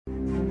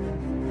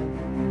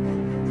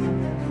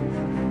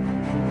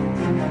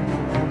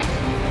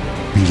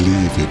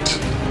Believe it,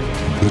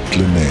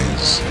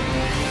 Bitcoiners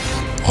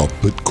are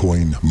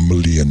Bitcoin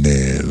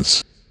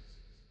millionaires.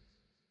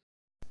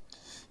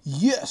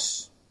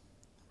 Yes,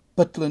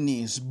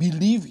 Bitcoiners,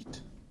 believe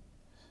it.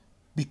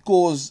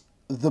 Because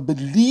the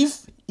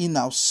belief in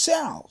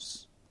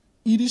ourselves,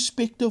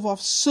 irrespective of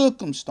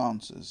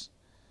circumstances,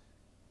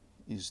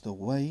 is the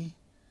way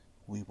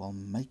we will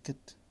make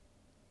it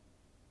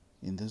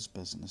in this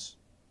business.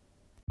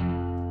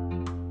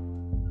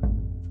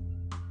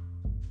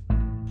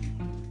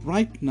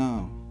 Right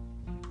now,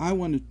 I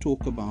want to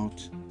talk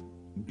about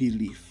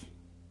belief.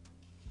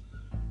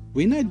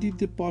 When I did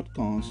the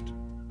podcast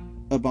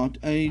about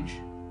age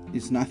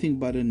is nothing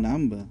but a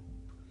number,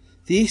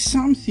 there's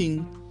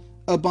something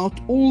about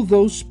all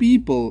those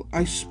people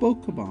I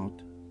spoke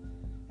about,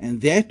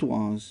 and that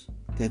was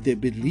that they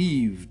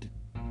believed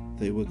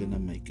they were going to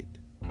make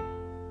it.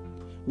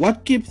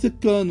 What kept the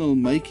Colonel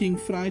making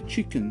fried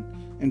chicken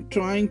and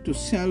trying to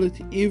sell it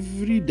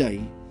every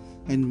day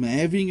and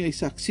having a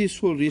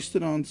successful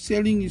restaurant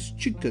selling his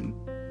chicken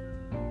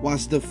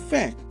was the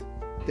fact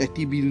that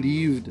he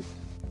believed it.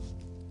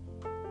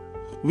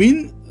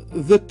 When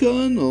the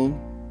Colonel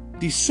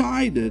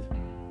decided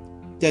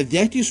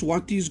that is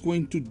what he's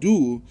going to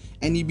do,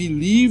 and he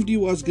believed he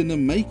was going to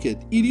make it,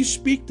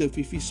 irrespective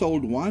if he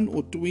sold 1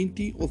 or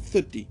 20 or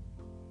 30,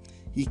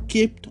 he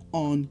kept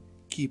on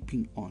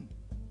keeping on.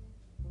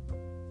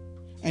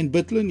 And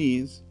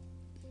Bitcoiners,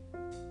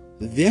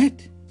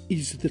 that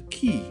is the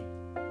key,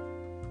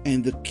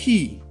 and the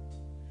key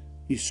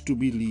is to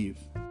believe.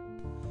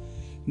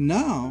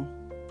 Now,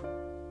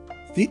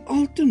 the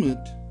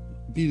ultimate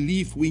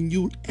belief, when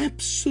you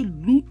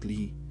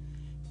absolutely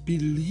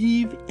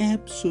believe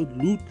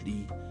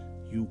absolutely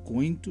you're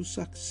going to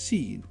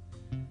succeed,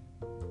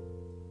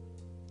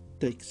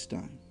 takes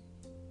time.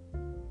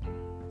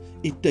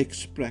 It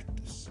takes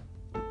practice.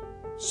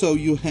 So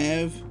you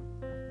have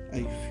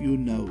a few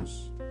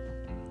no's.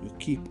 You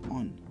keep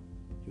on.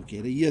 You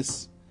get a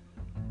yes.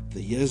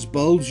 The yes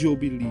builds your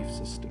belief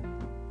system.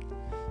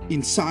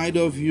 Inside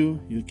of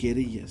you, you get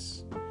a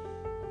yes.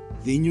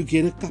 Then you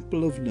get a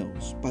couple of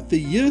no's. But the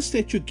yes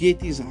that you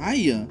get is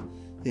higher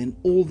than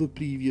all the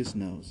previous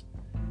no's.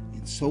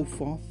 And so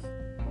forth,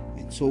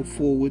 and so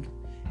forward,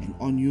 and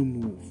on you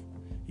move.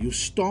 You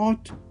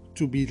start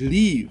to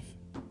believe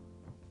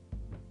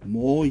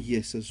more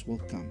yeses will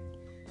come.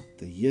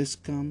 The yes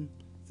come,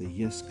 the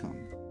yes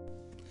come.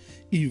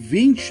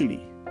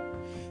 Eventually,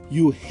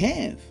 you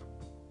have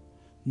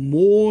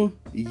more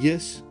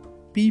yes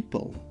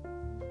people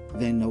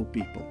than no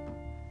people.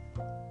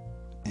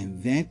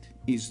 And that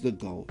is the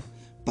goal.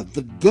 But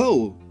the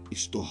goal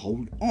is to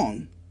hold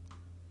on,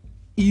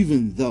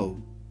 even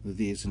though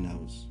there's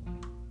no's.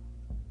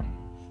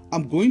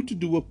 I'm going to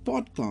do a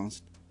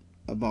podcast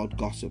about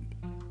gossip,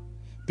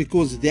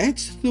 because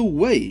that's the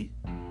way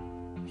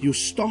you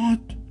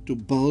start to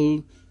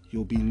build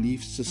your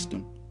belief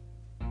system.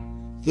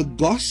 The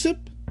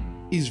gossip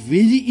is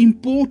very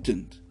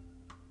important,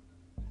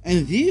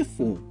 and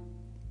therefore,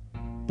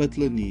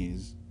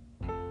 Bitcoiners,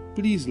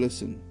 please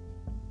listen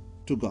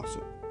to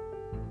gossip.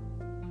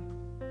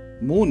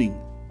 Morning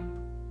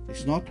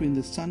is not when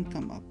the sun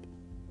comes up,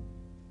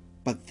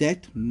 but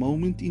that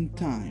moment in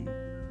time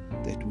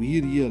that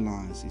we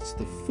realize it's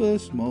the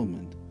first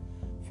moment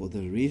for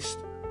the rest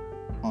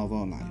of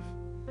our life.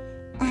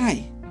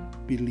 I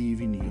believe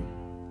in you.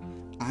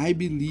 I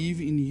believe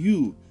in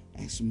you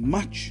as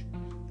much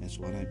as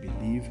what I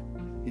believe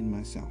in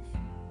myself.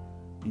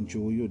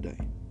 Enjoy your day.